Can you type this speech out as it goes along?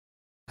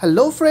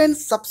Hello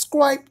friends,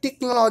 subscribe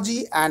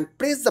Tricknology and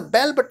press the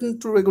bell button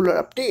to regular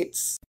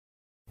updates.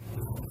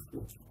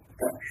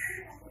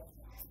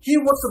 Hey,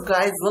 what's up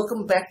guys,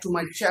 welcome back to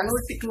my channel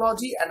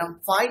Tricknology, and I'm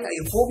fine. I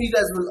hope you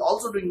guys will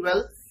also doing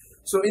well.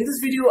 So in this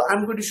video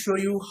I'm going to show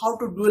you how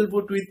to dual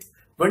boot with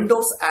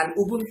Windows and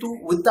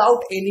Ubuntu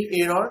without any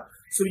error.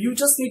 So you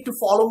just need to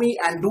follow me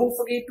and don't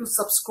forget to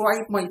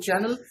subscribe my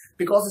channel,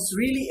 because it's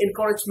really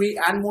encouraged me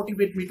and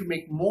motivate me to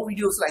make more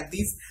videos like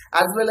these,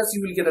 as well as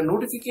you will get a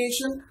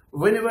notification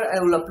whenever I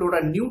will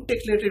upload a new tech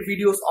related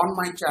videos on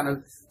my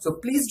channel. So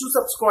please do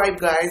subscribe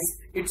guys,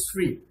 it's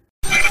free.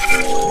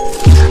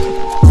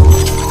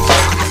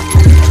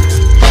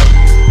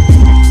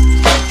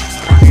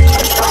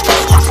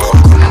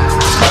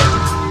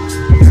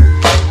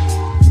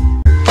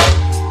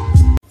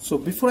 So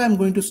before I'm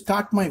going to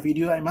start my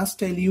video, I must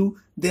tell you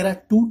there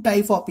are two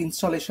types of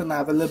installation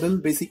available.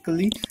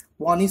 Basically,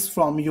 one is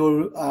from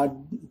your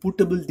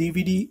bootable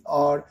DVD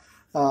or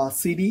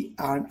CD,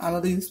 and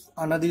another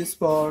is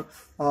for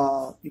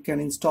you can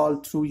install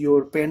through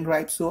your pen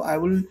drive. So I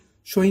will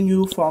showing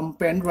you from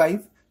pen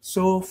drive.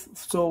 So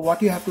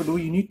what you have to do,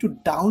 you need to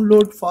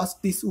download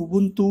first this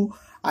Ubuntu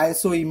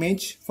ISO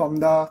image from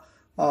the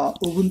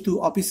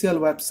Ubuntu official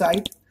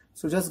website.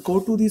 So just go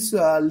to this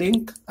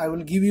link. I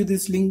will give you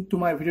this link to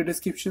my video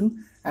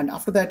description, and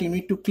after that you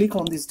need to click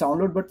on this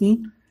download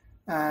button,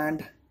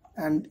 and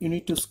you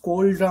need to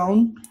scroll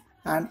down,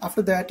 and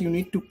after that you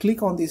need to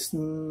click on this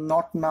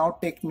not now,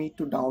 take me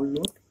to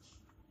download.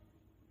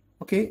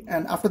 Okay,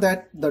 and after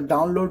that the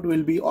download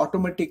will be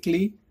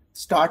automatically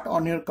start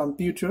on your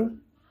computer,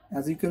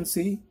 as you can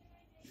see.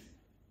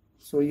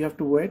 So you have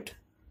to wait.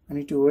 I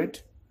need to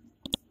wait.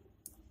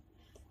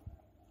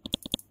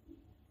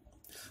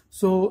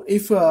 So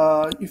if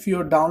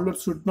your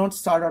download should not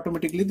start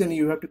automatically, then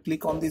you have to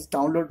click on this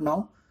download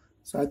now.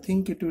 So I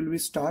think it will be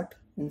start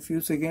in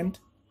few seconds.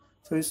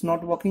 So it's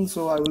not working,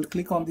 so I will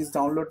click on this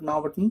download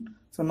now button.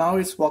 So now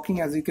it's working,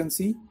 as you can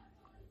see.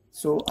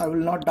 So I will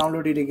not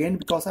download it again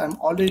because I'm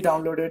already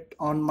downloaded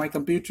on my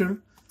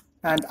computer.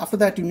 And after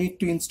that you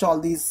need to install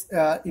this,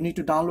 you need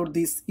to download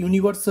this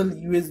universal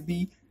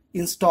USB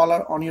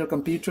installer on your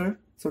computer.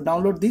 So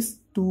download this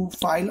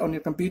file on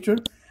your computer,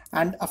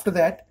 and after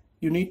that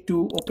you need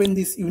to open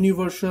this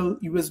universal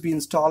USB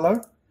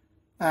installer.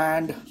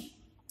 And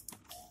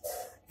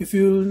if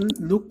you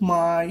look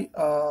my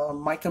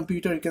my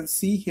computer, you can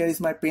see here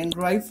is my pen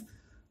drive,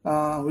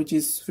 which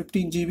is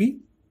 15 GB.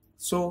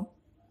 So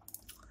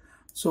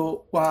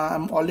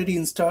I'm already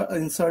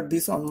insert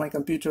this on my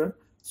computer.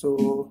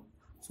 So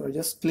I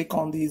just click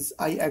on this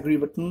I agree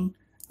button,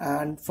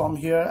 and from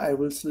here I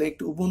will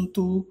select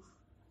Ubuntu,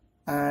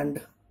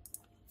 and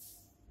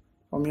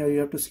from here you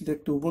have to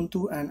select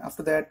Ubuntu, and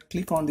after that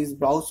click on this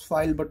browse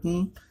file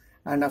button,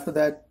 and after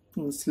that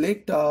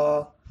select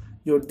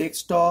your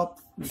desktop,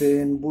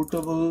 then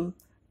bootable,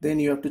 then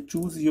you have to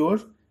choose your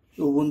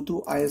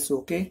Ubuntu ISO.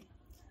 Okay,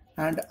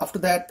 and after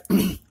that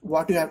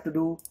what you have to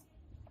do,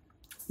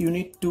 you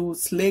need to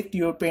select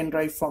your pen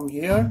drive from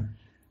here,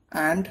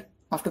 and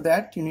after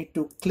that you need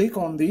to click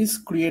on this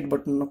create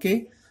button.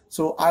 Okay,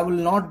 so I will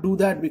not do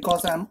that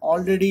because I'm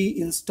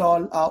already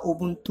installed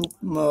Ubuntu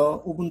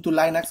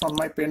Linux on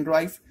my pen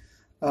drive,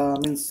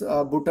 means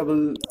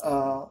bootable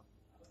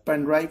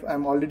pen drive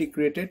I'm already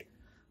created.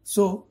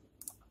 So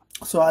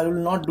I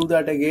will not do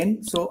that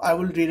again. So I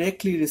will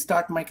directly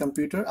restart my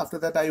computer. After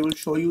that I will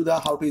show you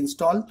how to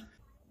install.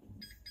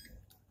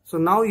 So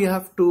now you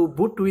have to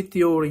boot with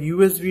your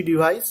USB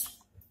device.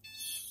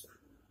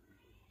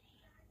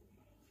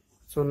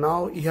 So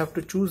now you have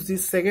to choose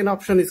this second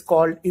option, is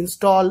called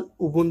install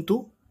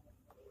Ubuntu,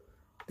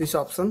 this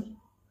option.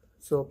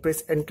 So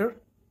press enter.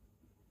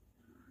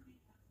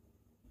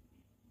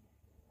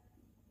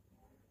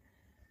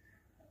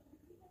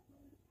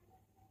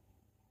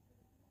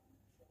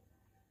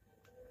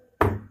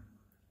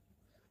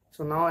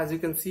 So now as you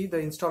can see, the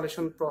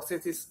installation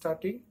process is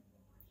starting.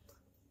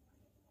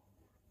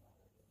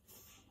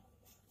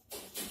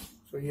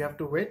 So you have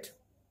to wait.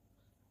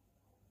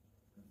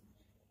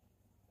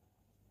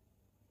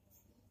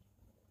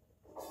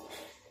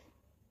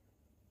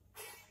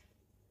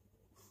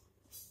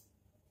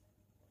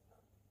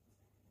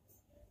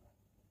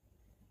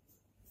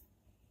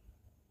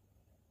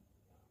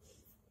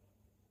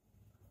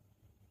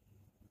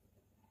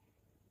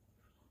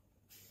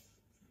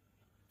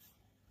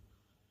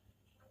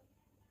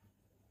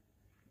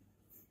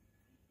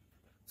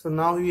 So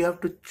now you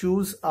have to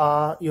choose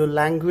your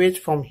language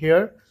from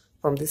here,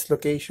 from this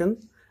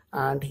location,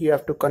 and you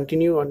have to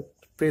continue and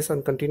press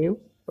on continue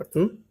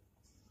button.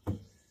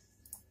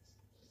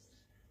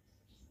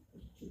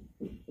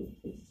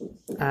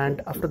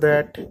 And after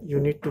that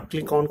you need to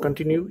click on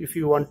continue. If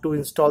you want to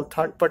install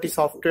third-party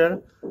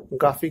software,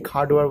 graphic,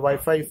 hardware,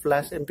 Wi-Fi,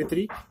 flash,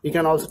 MP3, you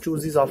can also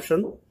choose this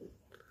option.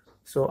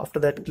 So after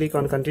that click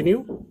on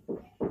continue.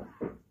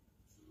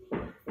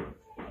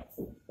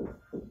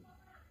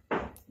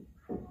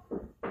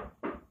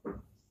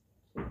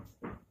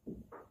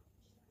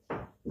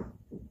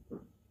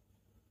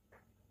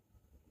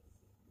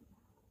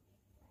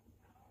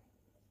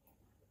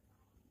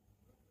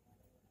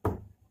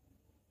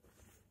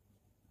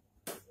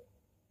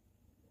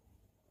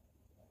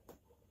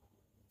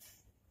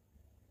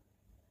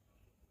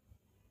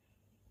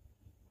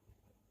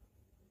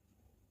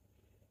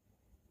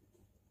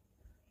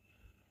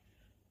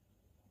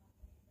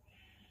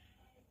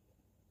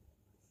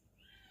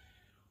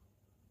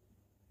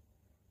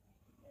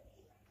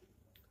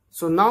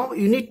 So now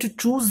you need to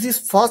choose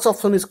this first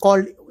option is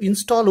called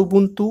install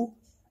Ubuntu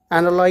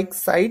analog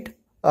side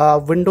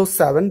Windows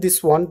 7,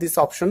 this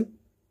option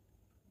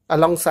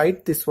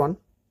alongside this one.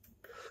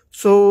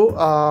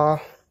 So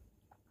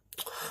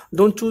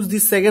don't choose the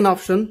second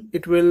option,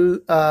 it will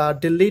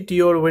delete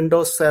your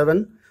Windows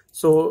 7.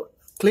 So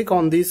click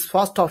on this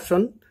first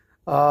option,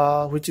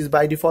 which is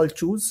by default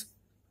choose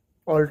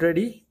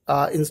already,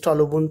 install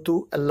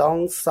Ubuntu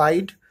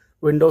alongside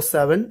Windows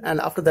 7,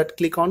 and after that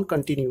click on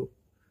continue.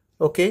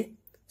 Okay,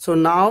 so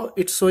now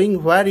it's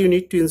showing where you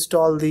need to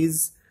install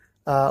these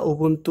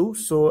Ubuntu.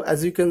 So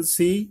as you can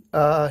see,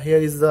 here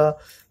is the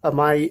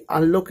my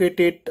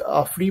unlocated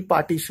free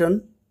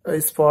partition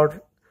is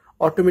for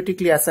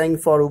automatically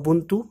assigned for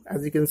Ubuntu,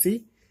 as you can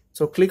see.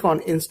 So click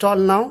on install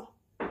now.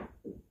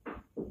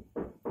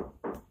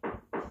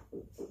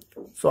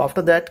 So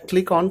after that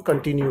click on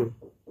continue.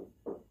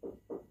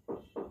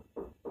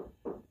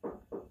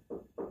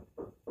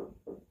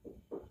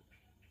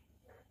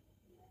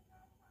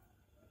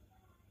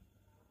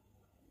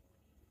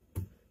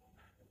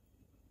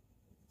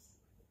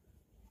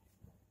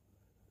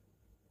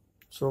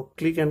 So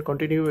click and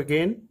continue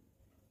again.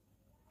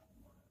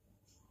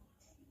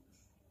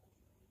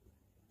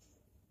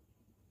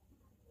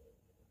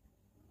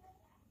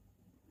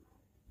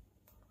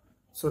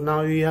 So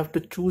now you have to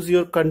choose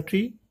your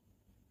country,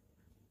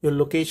 your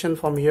location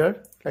from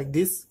here like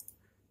this.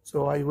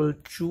 So I will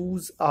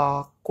choose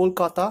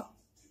Kolkata,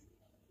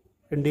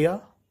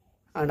 India,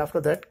 and after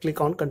that click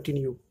on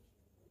continue.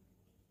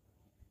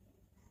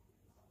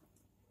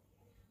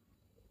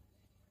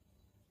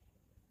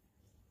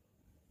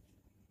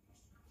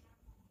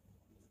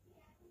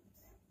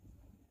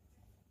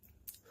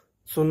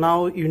 So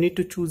now you need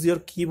to choose your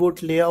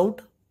keyboard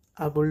layout.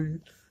 I will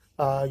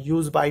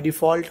use by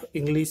default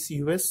English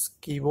US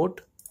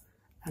keyboard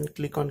and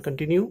click on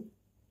continue.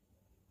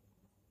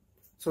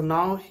 So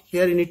now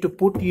here you need to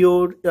put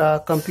your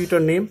computer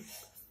name.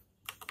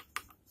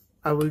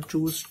 I will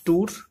choose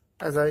tour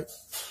as a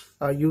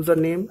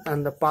username,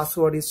 and the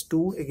password is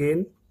 2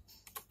 again.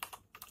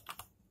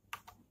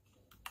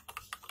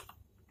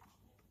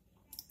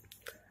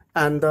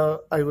 And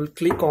I will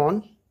click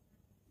on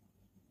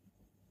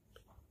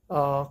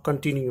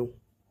continue.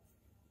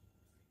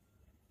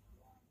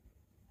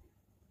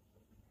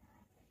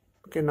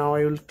 Okay, now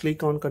I will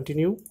click on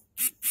continue.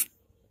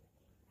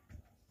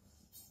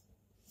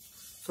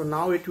 So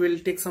now it will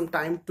take some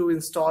time to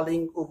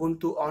installing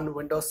Ubuntu on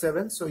Windows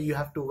 7, so you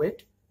have to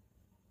wait.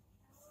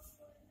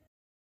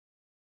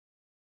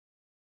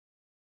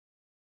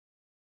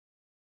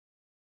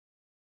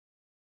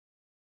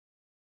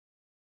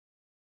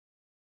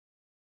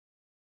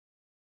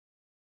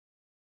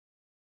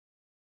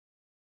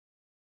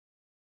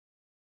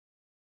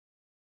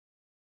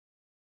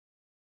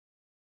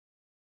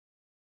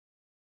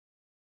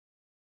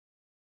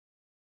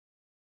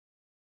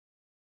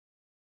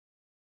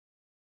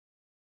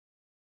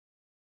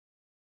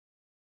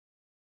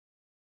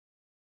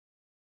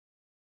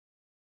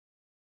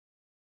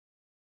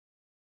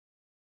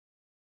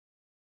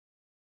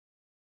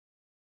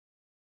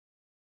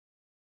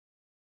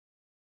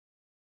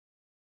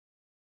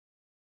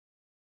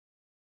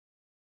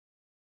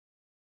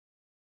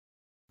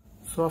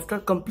 So after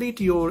complete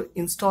your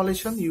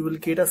installation, you will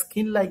get a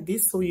screen like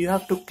this. So you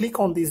have to click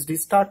on this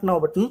restart now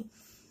button.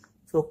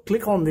 So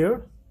click on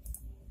there,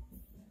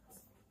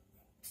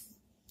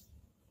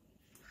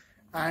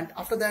 and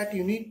after that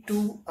you need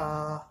to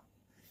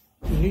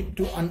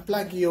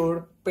unplug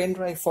your pen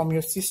drive from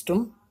your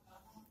system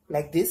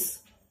like this.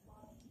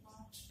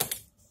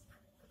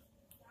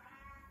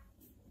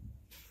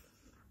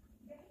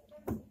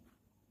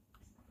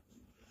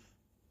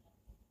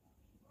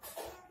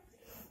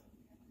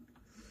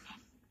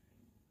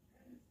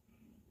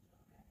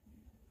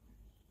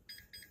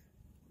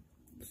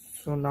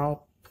 So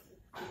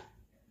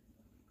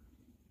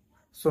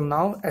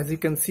now as you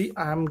can see,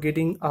 I am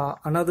getting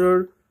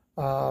another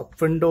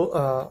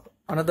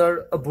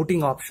another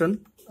booting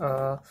option.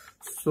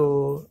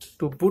 So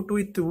to boot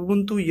with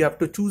Ubuntu, you have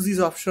to choose this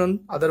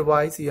option.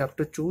 Otherwise, you have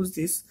to choose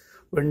this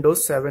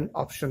Windows 7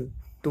 option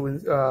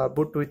to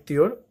boot with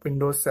your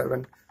Windows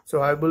 7.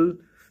 So I will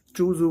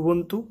choose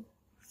Ubuntu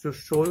to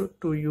show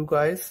to you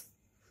guys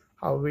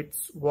how it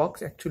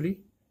works actually.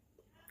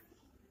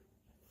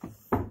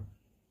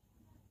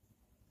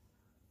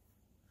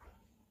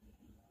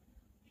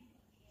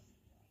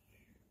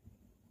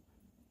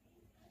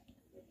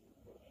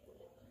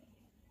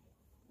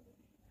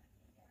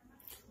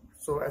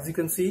 So as you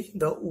can see,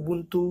 the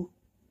Ubuntu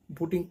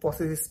booting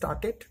process is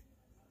started.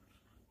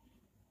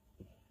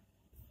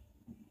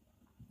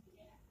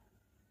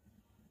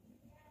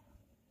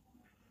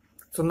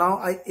 So now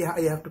I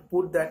have to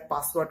put that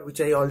password which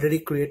I already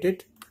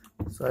created.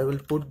 So I will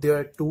put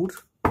there tour.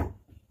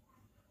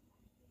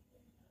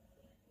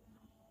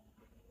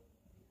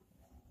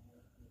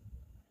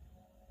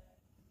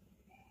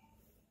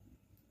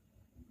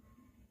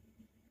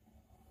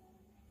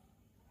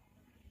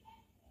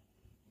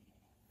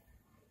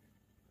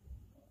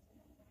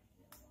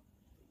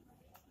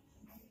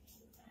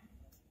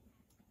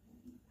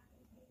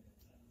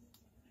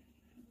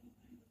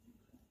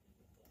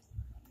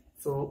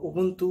 So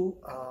Ubuntu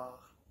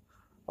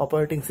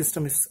operating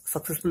system is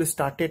successfully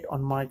started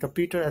on my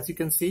computer, as you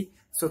can see.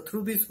 So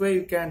through this way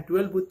you can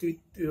dual boot with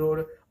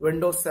your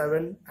Windows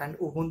 7 and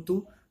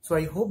Ubuntu. So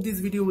I hope this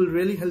video will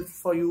really help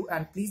for you,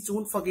 and please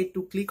don't forget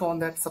to click on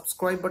that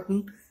subscribe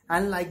button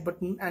and like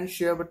button and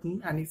share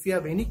button. And if you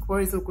have any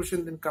queries or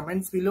questions, then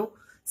comments below.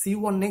 See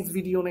you on next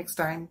video next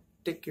time.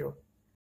 Take care.